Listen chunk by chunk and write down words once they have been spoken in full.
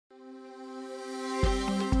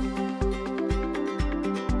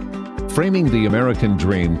Framing the American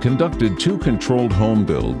Dream conducted 2 controlled home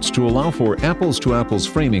builds to allow for apples-to-apples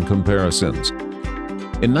framing comparisons.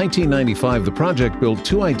 In 1995, the project built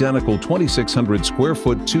 2 identical 2,600 square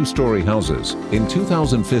foot 2-story houses. In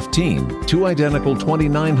 2015, 2 identical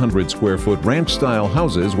 2,900 square foot ranch-style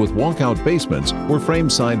houses with walkout basements were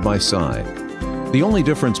framed side by side. The only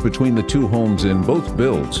difference between the 2 homes in both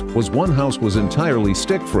builds was one house was entirely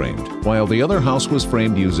stick-framed, while the other house was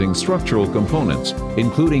framed using structural components,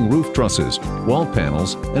 including roof trusses, wall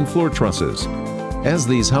panels, and floor trusses. As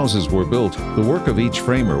these houses were built, the work of each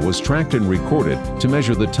framer was tracked and recorded to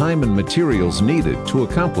measure the time and materials needed to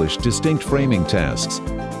accomplish distinct framing tasks.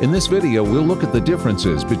 In this video, we'll look at the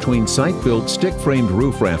differences between site-built stick-framed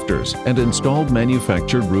roof rafters and installed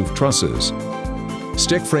manufactured roof trusses.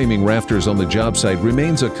 Stick framing rafters on the job site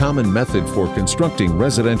remains a common method for constructing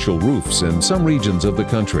residential roofs in some regions of the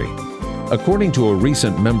country. According to a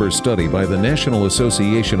recent member study by the National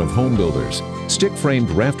Association of Home Builders, stick-framed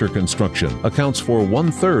rafter construction accounts for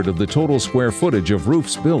 1/3 of the total square footage of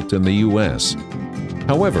roofs built in the U.S.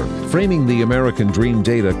 However, Framing the American Dream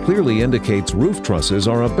data clearly indicates roof trusses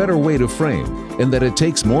are a better way to frame, in that it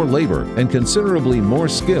takes more labor and considerably more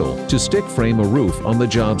skill to stick frame a roof on the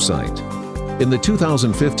job site. In the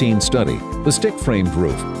 2015 study, the stick-framed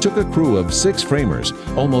roof took a crew of 6 framers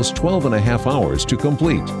almost 12.5 hours to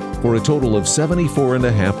complete, for a total of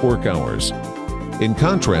 74.5 work hours. In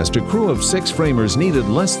contrast, a crew of 6 framers needed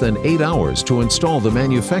less than 8 hours to install the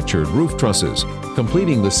manufactured roof trusses,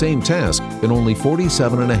 completing the same task in only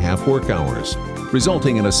 47.5 work hours,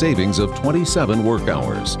 resulting in a savings of 27 work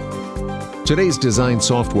hours. Today's design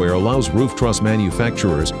software allows roof truss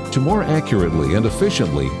manufacturers to more accurately and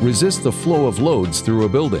efficiently resist the flow of loads through a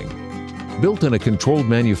building. Built in a controlled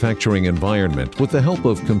manufacturing environment with the help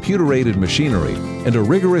of computer-aided machinery and a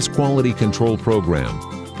rigorous quality control program,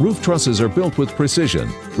 roof trusses are built with precision,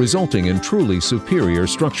 resulting in truly superior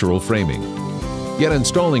structural framing. Yet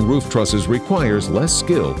installing roof trusses requires less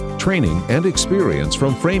skill, training, and experience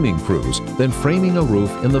from framing crews than framing a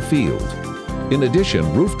roof in the field. In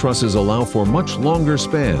addition, roof trusses allow for much longer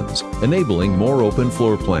spans, enabling more open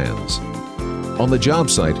floor plans. On the job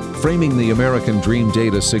site, Framing the American Dream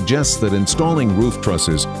data suggests that installing roof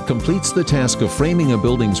trusses completes the task of framing a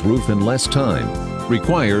building's roof in less time,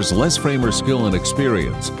 requires less framer skill and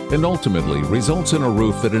experience, and ultimately results in a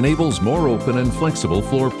roof that enables more open and flexible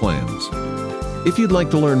floor plans. If you'd like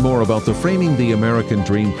to learn more about the Framing the American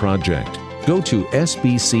Dream project, go to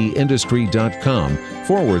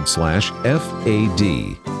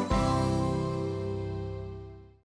sbcindustry.com/FAD.